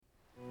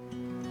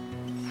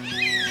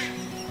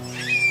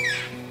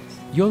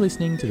You're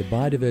listening to the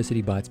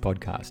Biodiversity Bites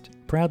podcast,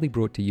 proudly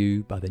brought to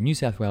you by the New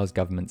South Wales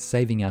Government's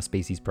Saving Our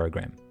Species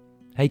program.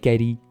 Hey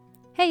Katie.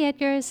 Hey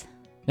Edgars.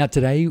 Now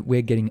today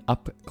we're getting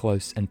up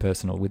close and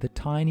personal with a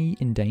tiny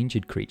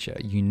endangered creature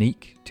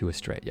unique to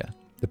Australia,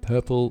 the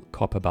purple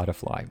copper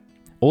butterfly,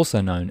 also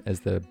known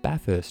as the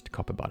Bathurst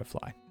copper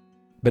butterfly.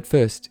 But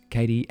first,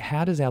 Katie,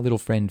 how does our little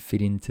friend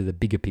fit into the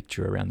bigger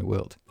picture around the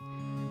world?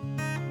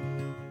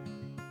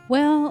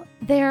 Well,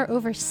 there are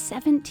over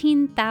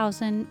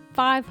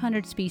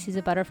 17,500 species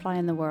of butterfly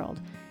in the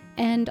world,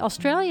 and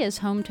Australia is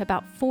home to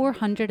about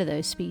 400 of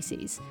those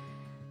species.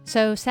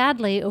 So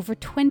sadly, over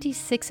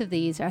 26 of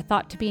these are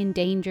thought to be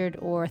endangered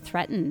or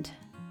threatened.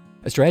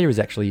 Australia is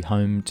actually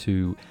home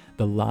to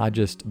the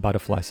largest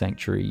butterfly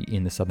sanctuary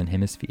in the Southern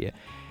Hemisphere,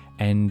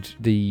 and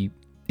the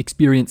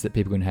experience that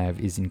people can have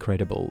is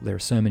incredible. There are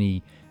so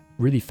many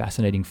really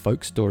fascinating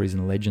folk stories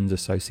and legends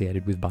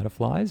associated with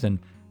butterflies, and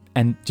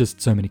just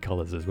so many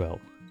colours as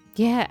well.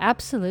 Yeah,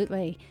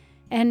 absolutely.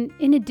 And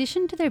in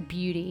addition to their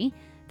beauty,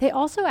 they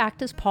also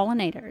act as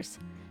pollinators.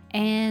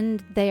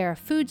 And they are a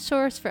food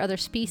source for other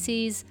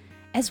species,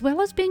 as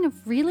well as being a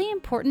really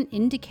important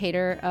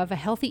indicator of a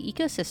healthy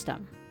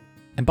ecosystem.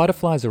 And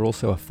butterflies are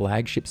also a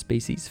flagship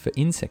species for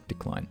insect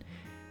decline.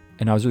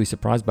 And I was really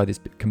surprised by this,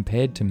 but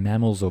compared to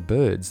mammals or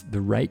birds,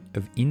 the rate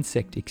of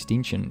insect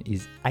extinction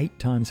is 8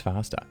 times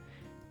faster.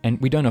 And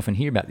we don't often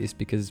hear about this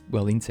because,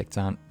 well, insects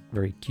aren't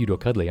very cute or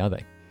cuddly, are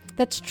they?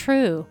 That's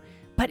true,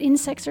 but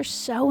insects are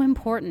so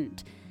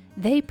important.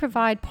 They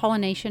provide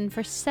pollination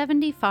for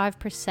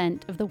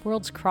 75% of the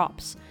world's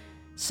crops.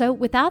 So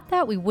without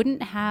that, we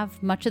wouldn't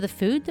have much of the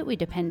food that we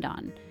depend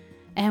on.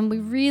 And we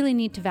really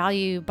need to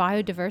value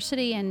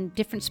biodiversity and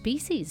different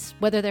species,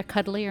 whether they're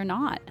cuddly or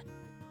not.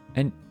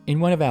 And in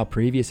one of our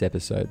previous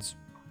episodes,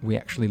 we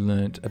actually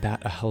learnt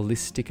about a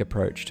holistic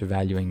approach to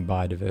valuing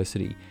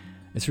biodiversity.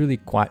 It's really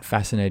quite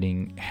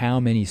fascinating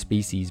how many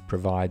species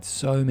provide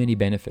so many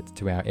benefits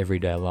to our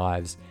everyday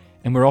lives,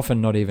 and we're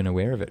often not even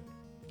aware of it,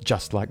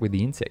 just like with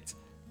the insects.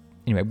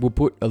 Anyway, we'll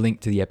put a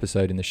link to the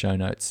episode in the show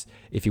notes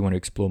if you want to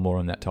explore more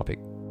on that topic.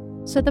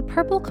 So the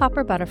purple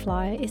copper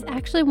butterfly is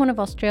actually one of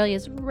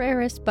Australia's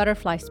rarest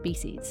butterfly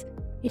species.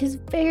 It is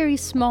very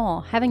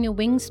small, having a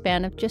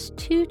wingspan of just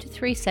 2 to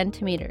 3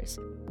 centimeters.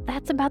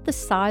 That's about the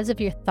size of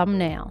your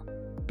thumbnail.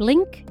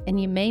 Blink and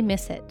you may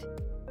miss it.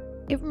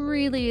 It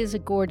really is a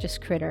gorgeous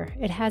critter.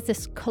 It has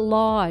this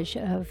collage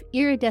of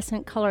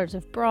iridescent colors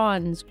of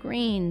bronze,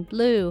 green,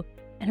 blue,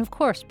 and of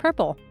course,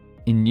 purple.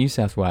 In New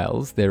South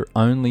Wales, they're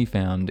only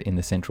found in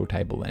the central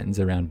tablelands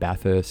around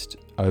Bathurst,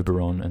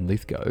 Oberon and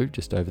Lithgow,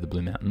 just over the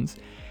Blue Mountains.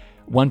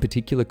 One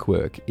particular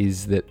quirk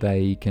is that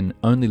they can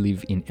only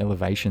live in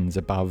elevations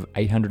above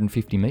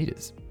 850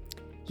 metres.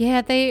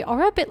 Yeah, they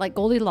are a bit like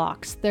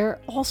Goldilocks.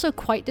 They're also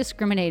quite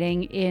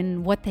discriminating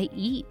in what they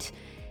eat.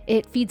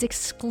 It feeds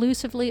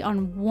exclusively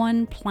on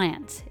one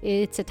plant.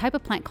 It's a type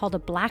of plant called a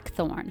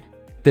blackthorn.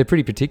 They're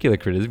pretty particular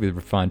critters with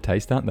refined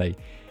taste, aren't they?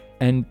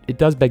 And it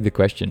does beg the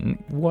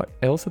question, what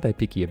else are they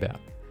picky about?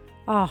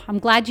 Oh, I'm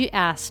glad you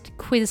asked.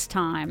 Quiz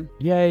time.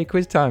 Yay,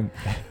 quiz time.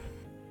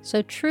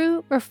 So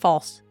true or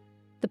false?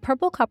 The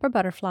purple copper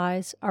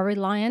butterflies are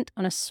reliant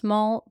on a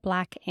small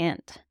black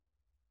ant.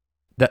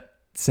 That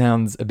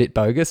sounds a bit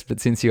bogus, but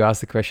since you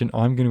asked the question,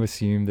 I'm going to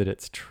assume that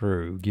it's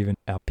true, given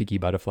our picky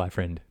butterfly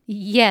friend.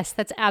 Yes,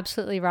 that's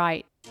absolutely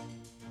right.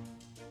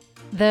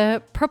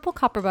 The purple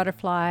copper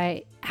butterfly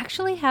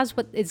actually has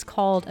what is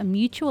called a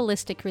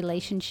mutualistic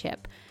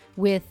relationship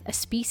with a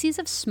species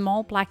of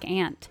small black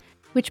ant,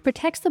 which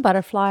protects the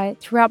butterfly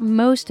throughout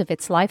most of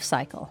its life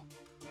cycle.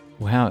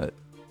 Wow,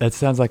 that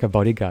sounds like a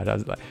bodyguard. I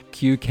was like,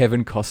 cue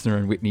Kevin Costner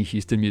and Whitney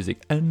Houston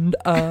music. And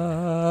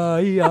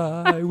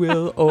I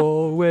will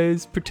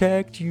always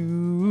protect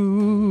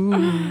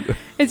you.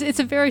 It's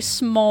a very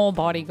small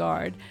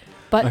bodyguard,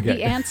 but Okay.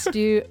 The ants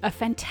do a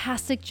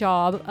fantastic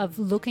job of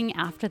looking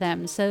after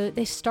them. So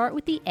they start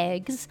with the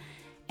eggs,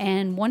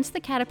 and once the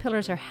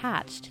caterpillars are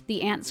hatched,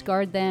 the ants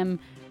guard them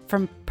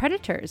from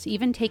predators,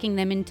 even taking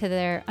them into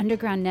their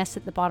underground nests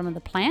at the bottom of the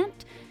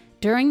plant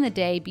during the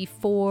day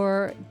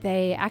before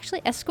they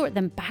actually escort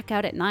them back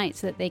out at night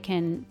so that they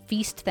can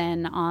feast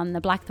then on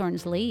the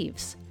blackthorn's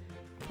leaves.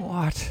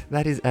 What?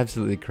 That is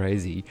absolutely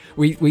crazy.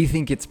 We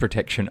think it's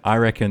protection. I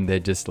reckon they're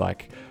just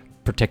like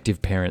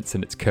protective parents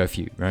and it's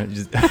curfew, right?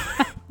 Just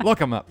lock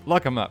them up.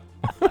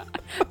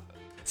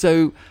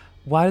 So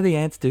why do the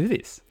ants do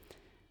this?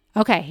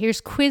 Okay,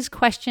 here's quiz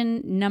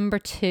question number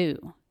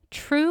 2.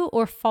 True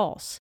or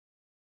false?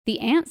 The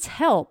ants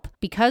help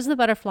because the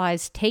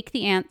butterflies take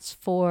the ants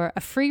for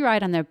a free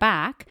ride on their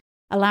back,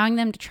 allowing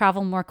them to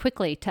travel more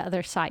quickly to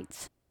other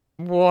sites.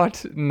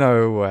 What?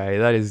 No way.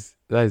 That is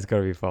got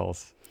to be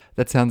false.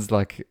 That sounds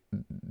like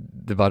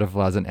the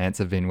butterflies and ants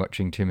have been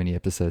watching too many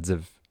episodes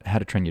of How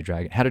to Train Your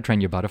Dragon, How to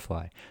Train Your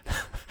Butterfly.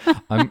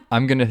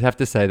 I'm going to have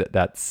to say that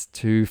that's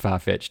too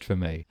far-fetched for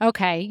me.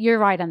 Okay, you're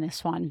right on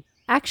this one.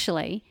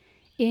 Actually,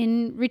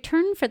 in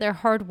return for their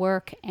hard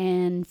work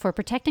and for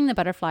protecting the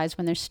butterflies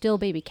when they're still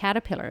baby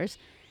caterpillars,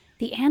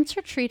 The ants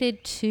are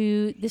treated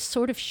to this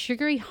sort of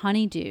sugary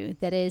honeydew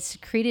that is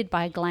secreted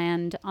by a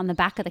gland on the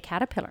back of the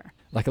caterpillar.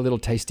 Like a little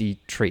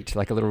tasty treat,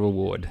 like a little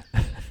reward.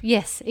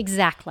 Yes,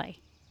 exactly.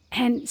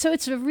 And so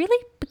it's a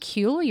really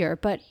peculiar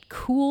but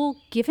cool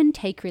give and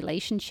take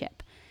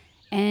relationship.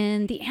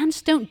 And the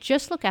ants don't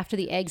just look after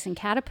the eggs and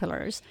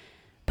caterpillars,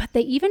 but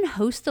they even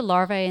host the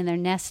larvae in their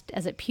nest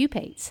as it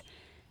pupates.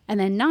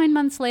 And then 9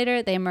 months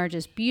later, they emerge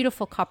as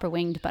beautiful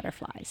copper-winged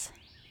butterflies.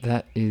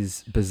 That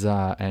is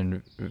bizarre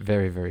and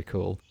very, very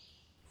cool.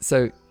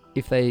 So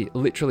if they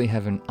literally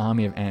have an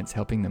army of ants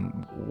helping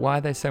them, why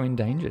are they so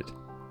endangered?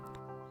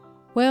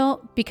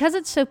 Well, because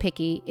it's so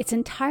picky, its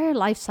entire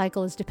life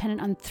cycle is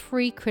dependent on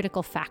 3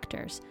 critical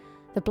factors: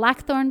 the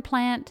blackthorn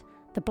plant,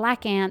 the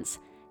black ants,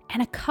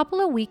 and a couple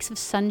of weeks of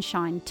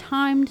sunshine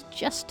timed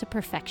just to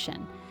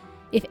perfection.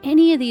 If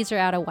any of these are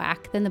out of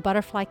whack, then the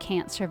butterfly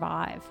can't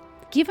survive.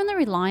 Given the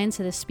reliance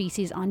of this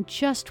species on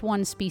just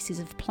one species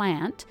of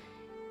plant,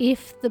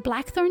 if the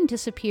blackthorn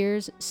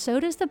disappears, so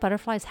does the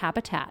butterfly's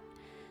habitat.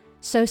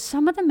 So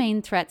some of the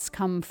main threats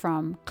come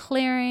from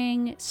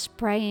clearing,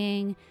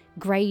 spraying,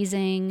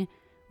 grazing,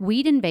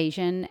 weed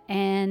invasion,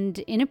 and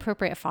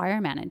inappropriate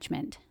fire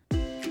management.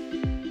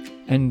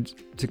 And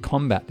to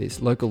combat this,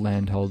 local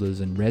landholders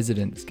and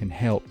residents can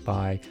help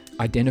by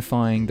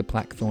identifying the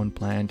blackthorn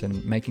plant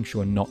and making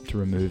sure not to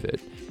remove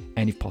it,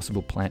 and if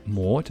possible plant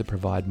more to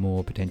provide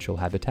more potential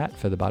habitat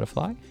for the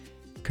butterfly,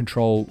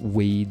 control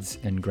weeds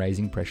and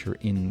grazing pressure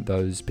in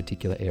those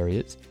particular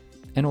areas,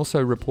 and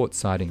also report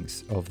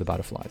sightings of the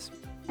butterflies.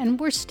 And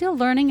we're still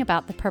learning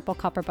about the purple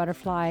copper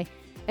butterfly,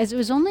 as it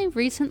was only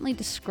recently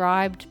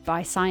described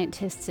by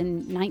scientists in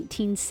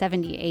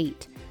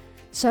 1978.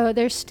 So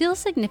there's still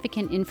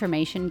significant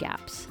information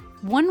gaps.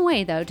 One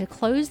way, though, to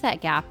close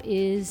that gap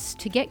is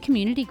to get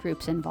community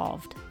groups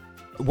involved.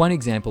 One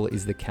example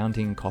is the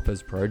Counting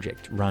Coppers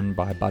project run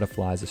by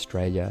Butterflies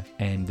Australia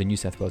and the New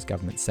South Wales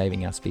Government's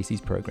Saving Our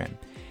Species program.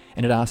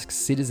 And it asks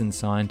citizen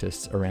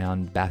scientists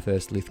around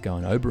Bathurst, Lithgow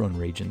and Oberon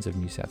regions of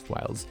New South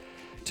Wales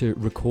to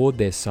record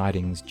their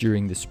sightings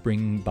during the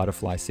spring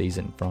butterfly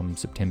season from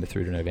September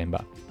through to November.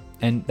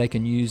 And they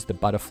can use the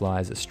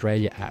Butterflies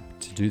Australia app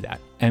to do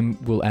that. And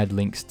we'll add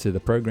links to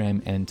the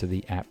program and to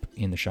the app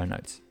in the show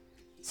notes.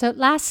 So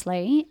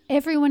lastly,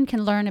 everyone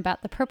can learn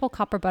about the purple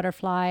copper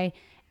butterfly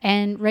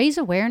and raise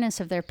awareness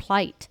of their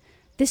plight.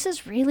 This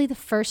is really the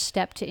first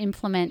step to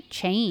implement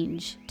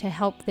change to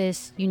help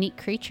this unique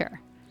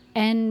creature.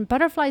 And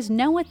butterflies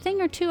know a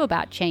thing or two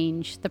about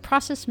change. The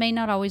process may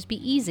not always be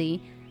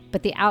easy,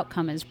 but the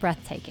outcome is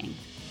breathtaking.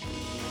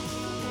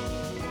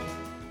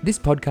 This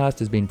podcast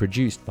has been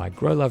produced by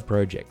Grow Love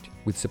Project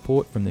with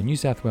support from the New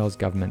South Wales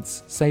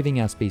Government's Saving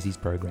Our Species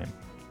program.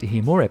 To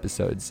hear more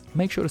episodes,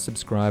 make sure to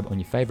subscribe on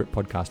your favourite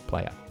podcast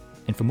player.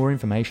 And for more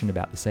information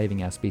about the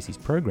Saving Our Species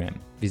program,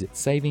 visit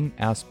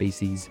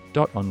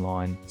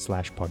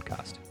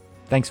savingourspecies.online/podcast.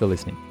 Thanks for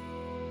listening.